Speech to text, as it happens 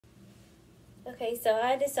Okay, so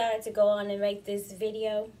I decided to go on and make this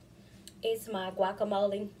video. It's my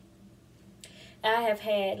guacamole. I have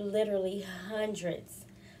had literally hundreds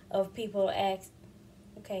of people ask,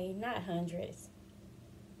 okay, not hundreds,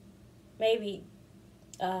 maybe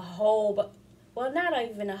a whole, well, not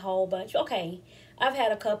even a whole bunch. Okay, I've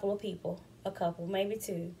had a couple of people, maybe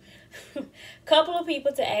two, couple of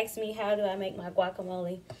people to ask me how do I make my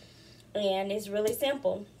guacamole, and it's really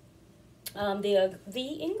simple.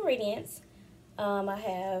 The ingredients, I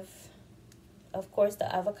have, of course,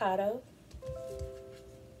 the avocado.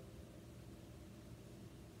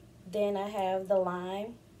 Then I have the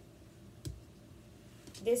lime.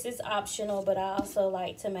 This is optional, but I also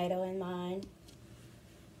like tomato in mine.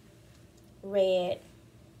 Red,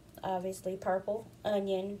 obviously purple,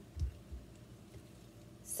 onion,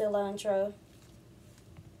 cilantro,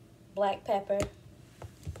 black pepper,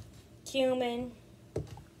 cumin,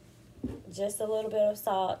 just a little bit of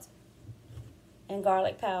salt, and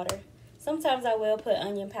garlic powder. Sometimes I will put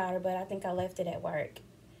onion powder, but I think I left it at work.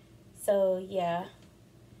 So yeah.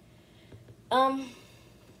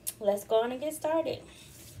 Let's go on and get started.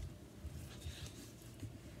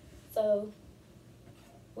 So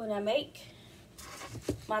when I make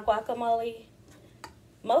my guacamole,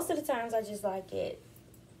 most of the times I just like it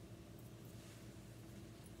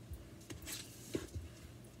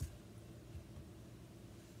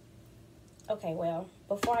okay, well,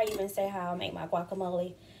 before I even say how I make my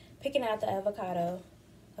guacamole, picking out the avocado.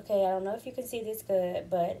 Okay, I don't know if you can see this good,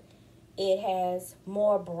 but it has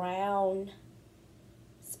more brown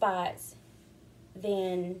spots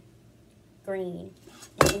than green.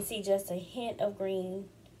 You can see just a hint of green,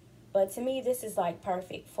 but to me this is like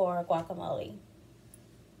perfect for guacamole.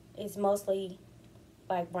 It's mostly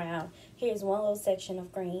like brown. Here's one little section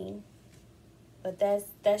of green, but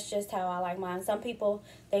that's just how I like mine. Some people,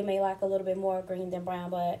 they may like a little bit more green than brown,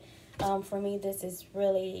 but for me this is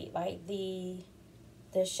really like the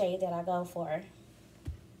shade that I go for.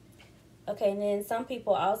 Okay, and then some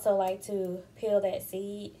people also like to peel that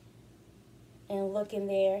seed and look in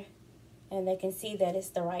there, and they can see that it's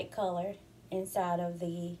the right color inside of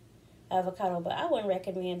the avocado. But I wouldn't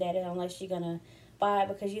recommend that unless you're going to buy it,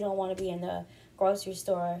 because you don't want to be in the grocery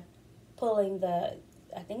store pulling the,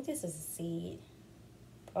 I think this is a seed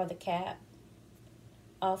or the cap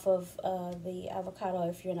off of the avocado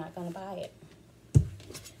if you're not going to buy it.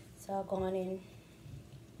 So I'll go on in.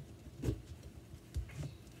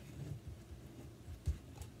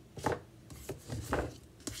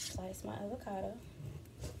 Slice my avocado.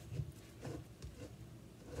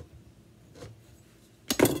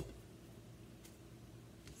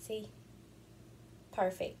 See?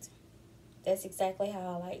 Perfect. That's exactly how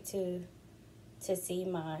I like to see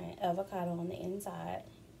my avocado on the inside.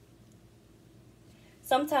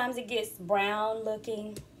 Sometimes it gets brown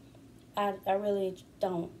looking. I really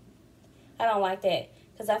don't. I don't like that,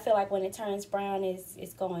 because I feel like when it turns brown,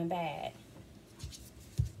 it's going bad.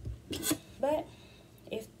 But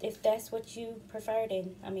if that's what you prefer,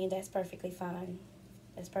 then I mean that's perfectly fine.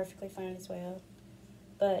 That's perfectly fine as well.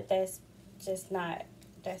 But that's not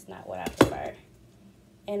what I prefer.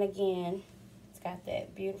 And again, it's got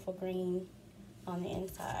that beautiful green on the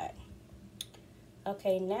inside.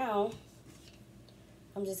 Okay, now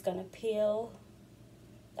I'm just gonna peel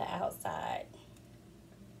the outside,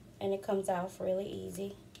 and it comes off really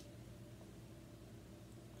easy.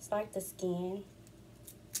 It's like the skin.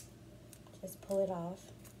 Just pull it off.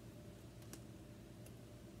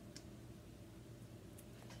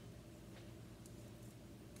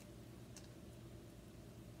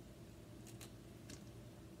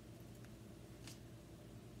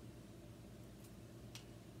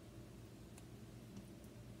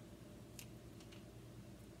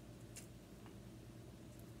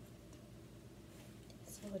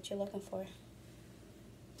 See what you're looking for.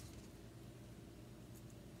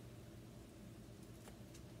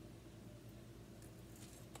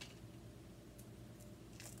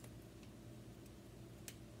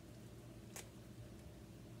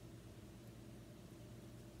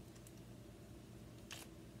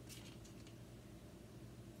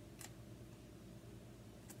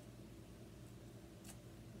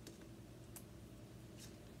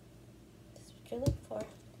 You're looking for.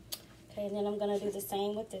 Okay, and then I'm gonna do the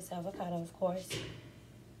same with this avocado, of course.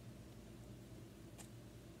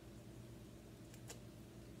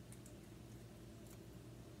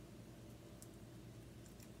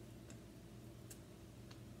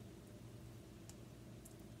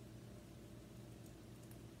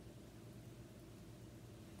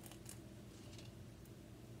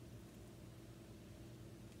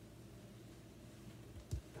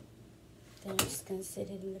 Then I'm just gonna sit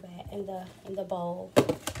it in the bowl.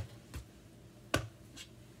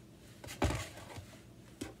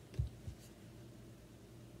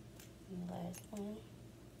 last one.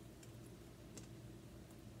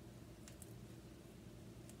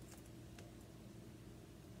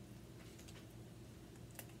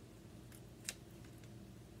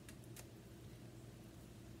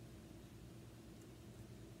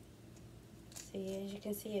 See, as you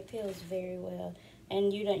can see, it peels very well,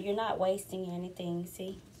 and you're not wasting anything.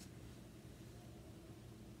 See,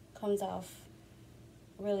 comes off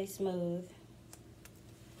really smooth.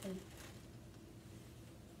 Okay.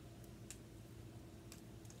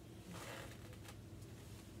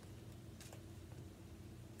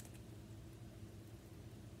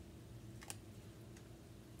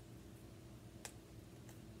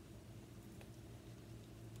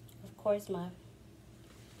 Of course, my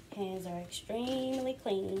hands are extremely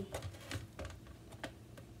clean.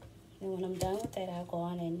 And when I'm done with that, I'll go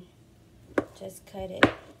on and just cut it.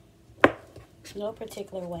 No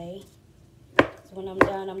particular way. So when I'm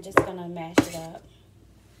done, I'm just gonna mash it up.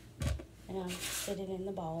 And I'll put it in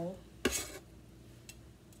the bowl.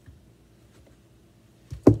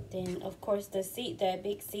 Then, of course, the seed, that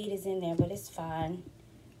big seed is in there, but it's fine.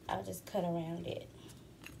 I'll just cut around it.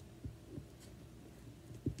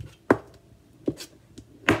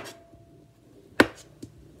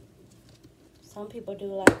 Some people do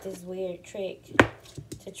like this weird trick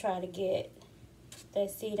to try to get that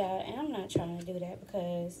seed out, and I'm not trying to do that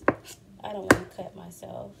because I don't want to cut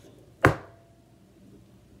myself.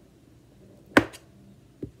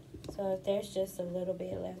 So if there's just a little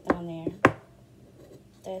bit left on there,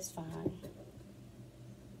 that's fine.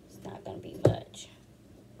 It's not going to be much.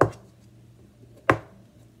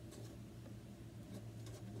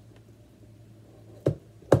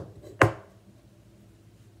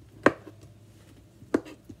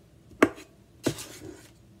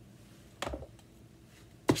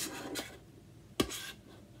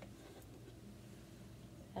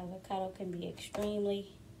 Avocado can be extremely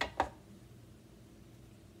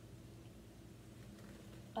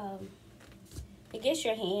it gets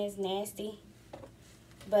your hands nasty,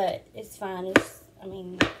 but it's fine. I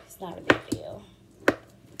mean, it's not a big deal.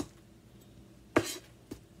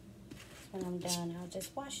 When I'm done, I'll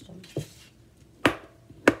just wash them.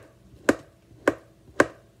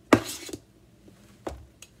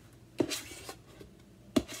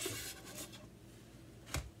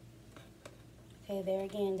 Okay, there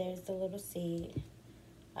again, there's the little seed.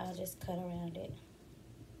 I'll just cut around it.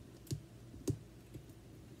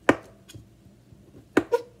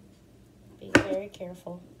 Be very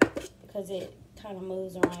careful because it kind of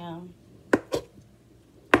moves around.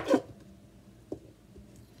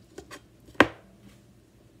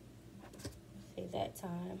 See, that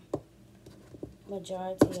time,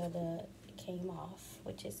 majority of the came off,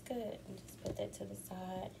 which is good. And just put that to the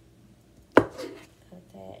side. Cut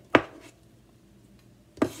that.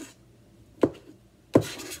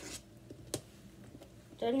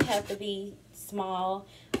 Doesn't have to be small.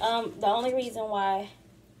 The only reason why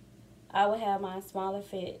I would have mine smaller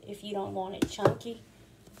if you don't want it chunky,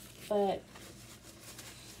 but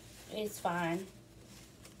it's fine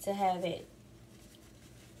to have it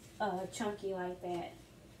chunky like that.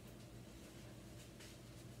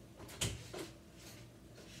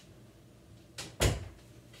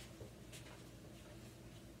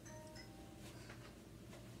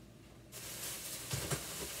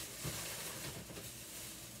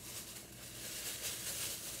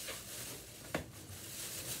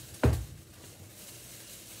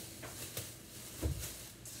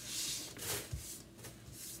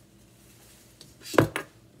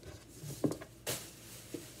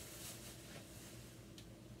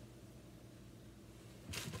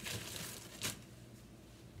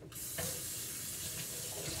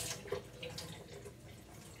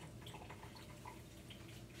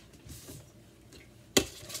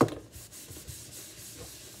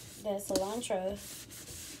 The cilantro,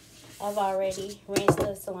 I've already rinsed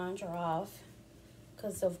the cilantro off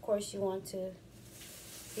because of course you want to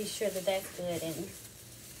be sure that that's good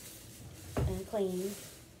and clean.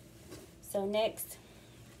 So next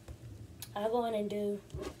I'll go in and do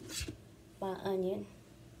my onion.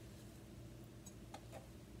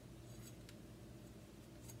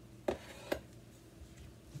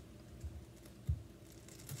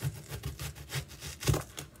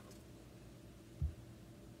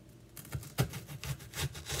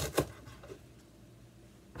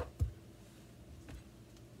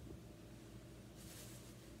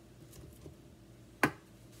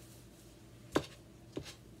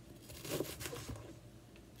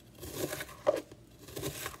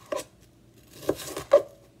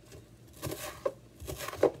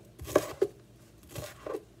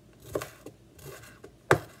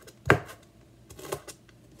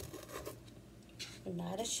 I'm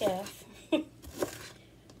not a chef.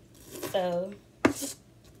 So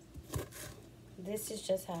this is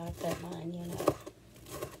just how I cut mine, you know.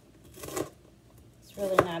 It's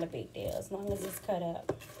really not a big deal as long as it's cut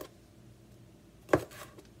up.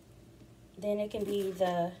 Then it can be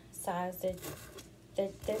the size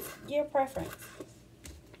that's your preference.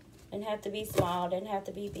 Doesn't have to be small, doesn't have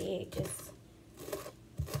to be big, just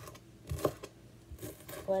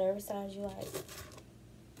whatever size you like.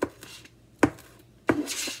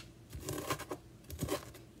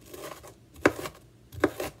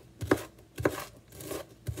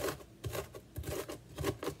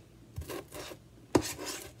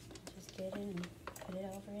 Just get it and put it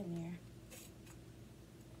over in there.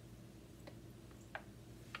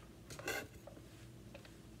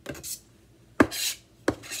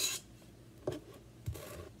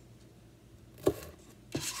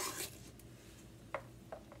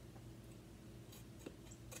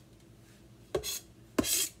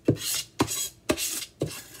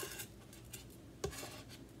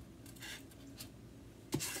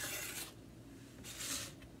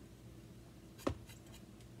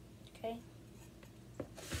 Okay.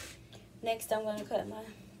 Next, I'm going to cut my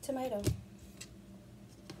tomato.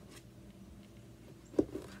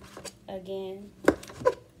 Again,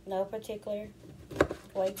 no particular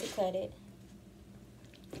way to cut it.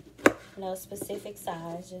 No specific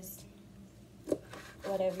size, just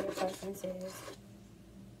whatever your preference is.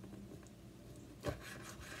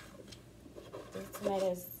 This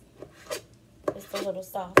tomato's just a little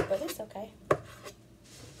soft, but it's okay.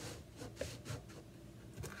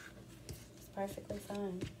 It's perfectly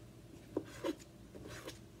fine.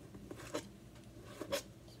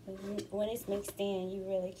 When it's mixed in, you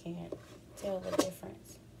really can't tell the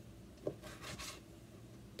difference.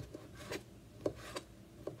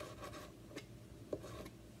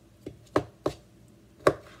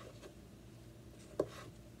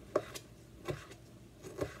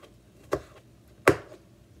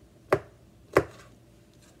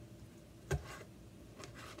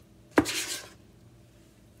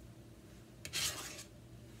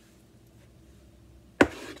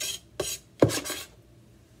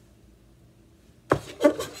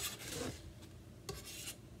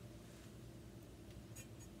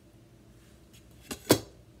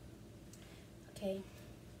 Okay,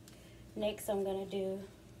 next I'm gonna do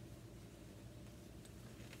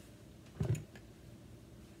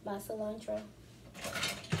my cilantro,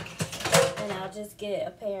 and I'll just get a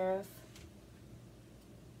pair of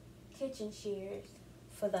kitchen shears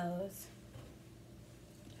for those,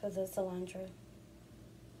 for the cilantro.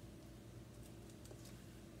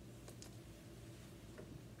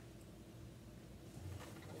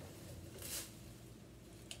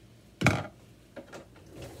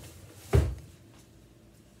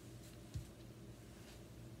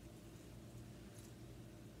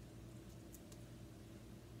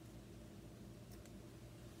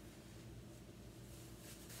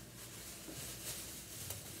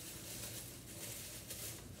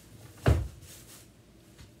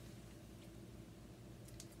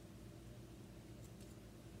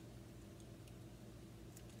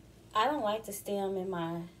 I don't like the stem in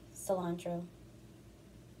my cilantro.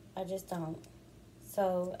 I just don't.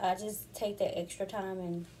 So I just take that extra time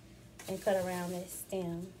and cut around this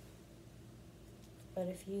stem. But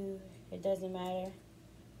if it doesn't matter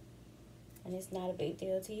and it's not a big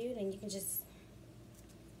deal to you, then you can just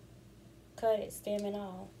cut it stem and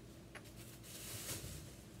all.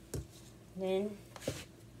 Then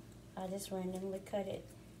I just randomly cut it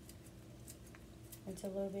into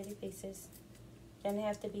little bitty pieces. Doesn't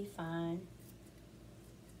have to be fine.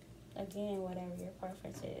 Again, whatever your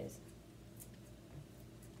preference is.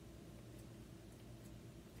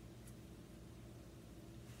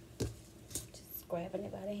 Just grabbing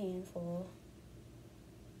it by the handful.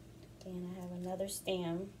 Again, I have another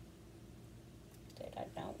stem that I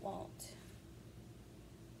don't want.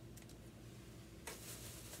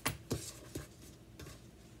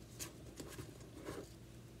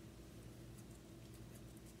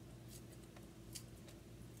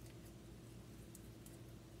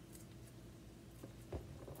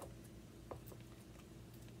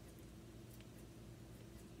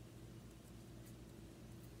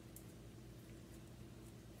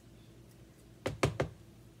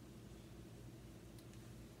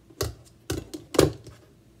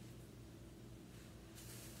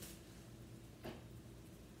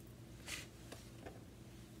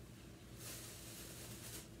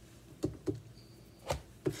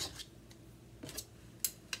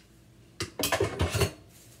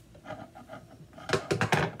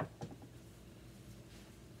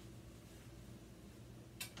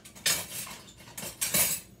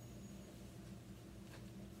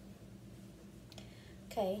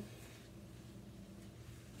 Okay,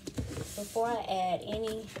 before I add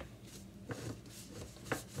any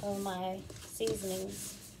of my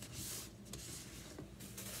seasonings,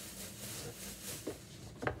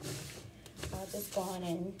 I'll just go on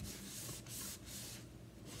and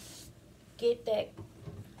get that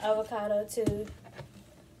avocado to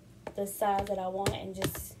the size that I want and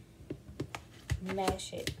just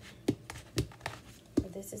mash it.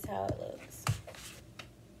 And this is how it looks.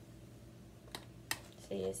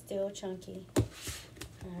 See, it's still chunky.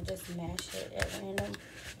 And I just mash it at random.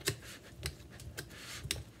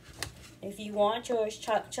 If you want yours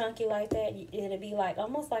chunky like that, it'll be like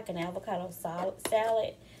almost like an avocado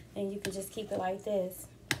salad, and you can just keep it like this.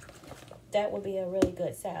 That would be a really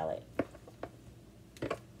good salad.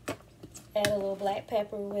 Add a little black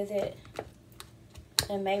pepper with it,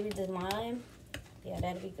 and maybe the lime. Yeah,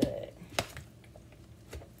 that'd be good.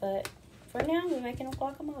 But for now, we're making a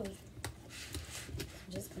guacamole.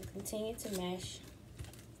 I'm just gonna continue to mash.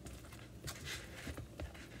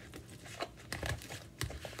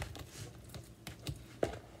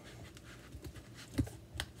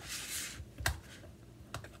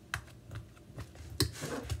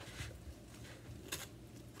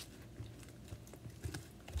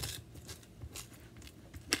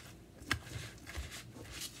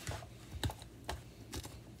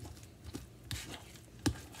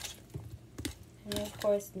 And of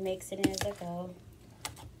course, mix it as I go.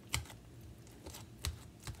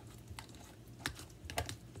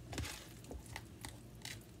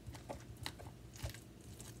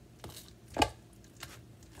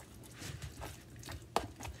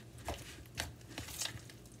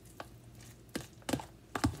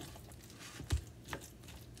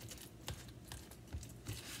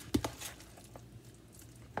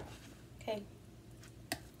 Okay.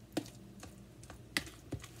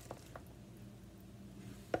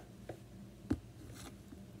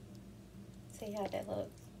 See how that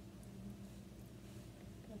looks.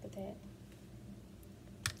 Look at that.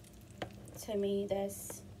 To me,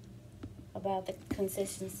 that's about the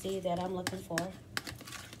consistency that I'm looking for.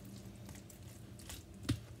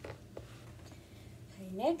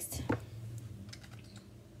 Okay, next,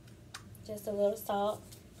 just a little salt.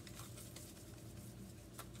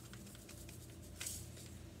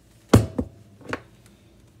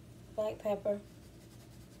 Black pepper.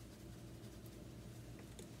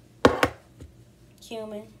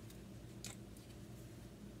 Cumin.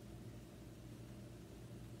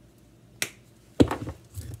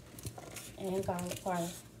 And garlic powder.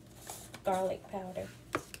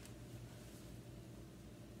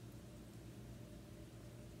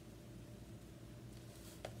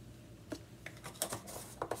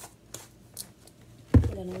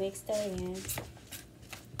 I'm gonna mix that in.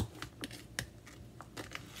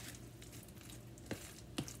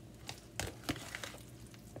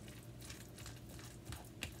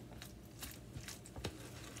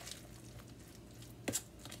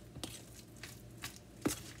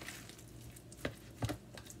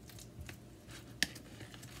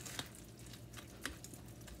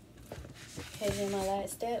 Okay, then my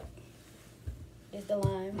last step is the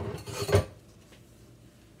lime.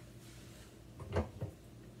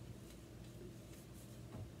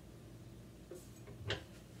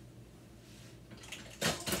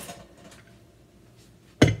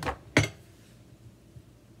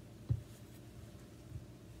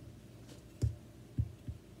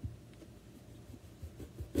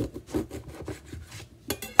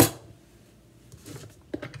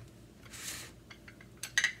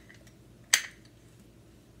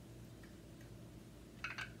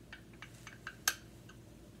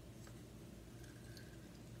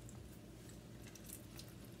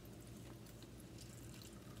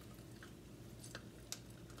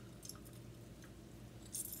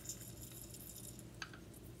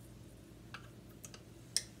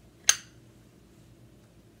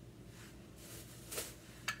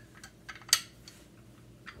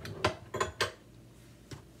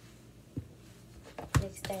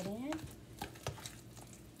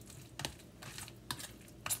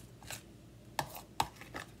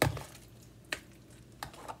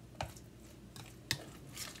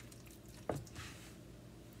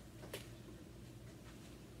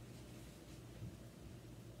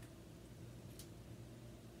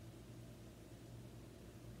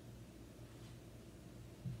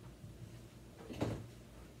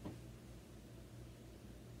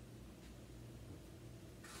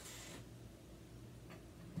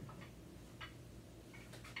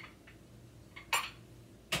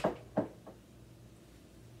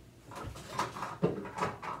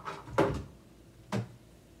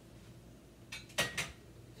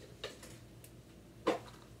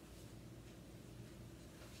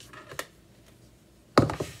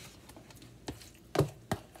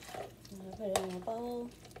 Put it in a bowl.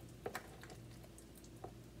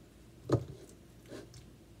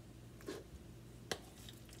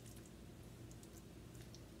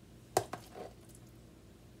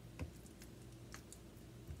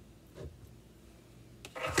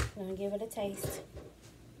 I'm gonna give it a taste.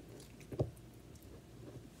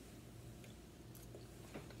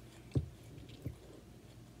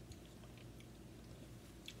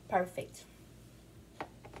 Perfect.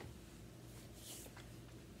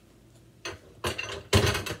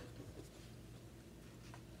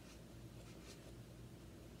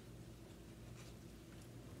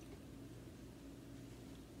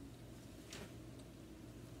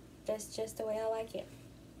 That's just the way I like it.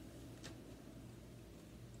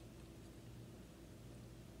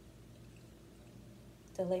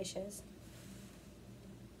 Delicious.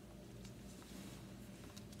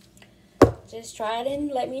 Just try it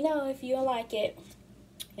and let me know if you like it.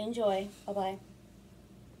 Enjoy. Bye-bye.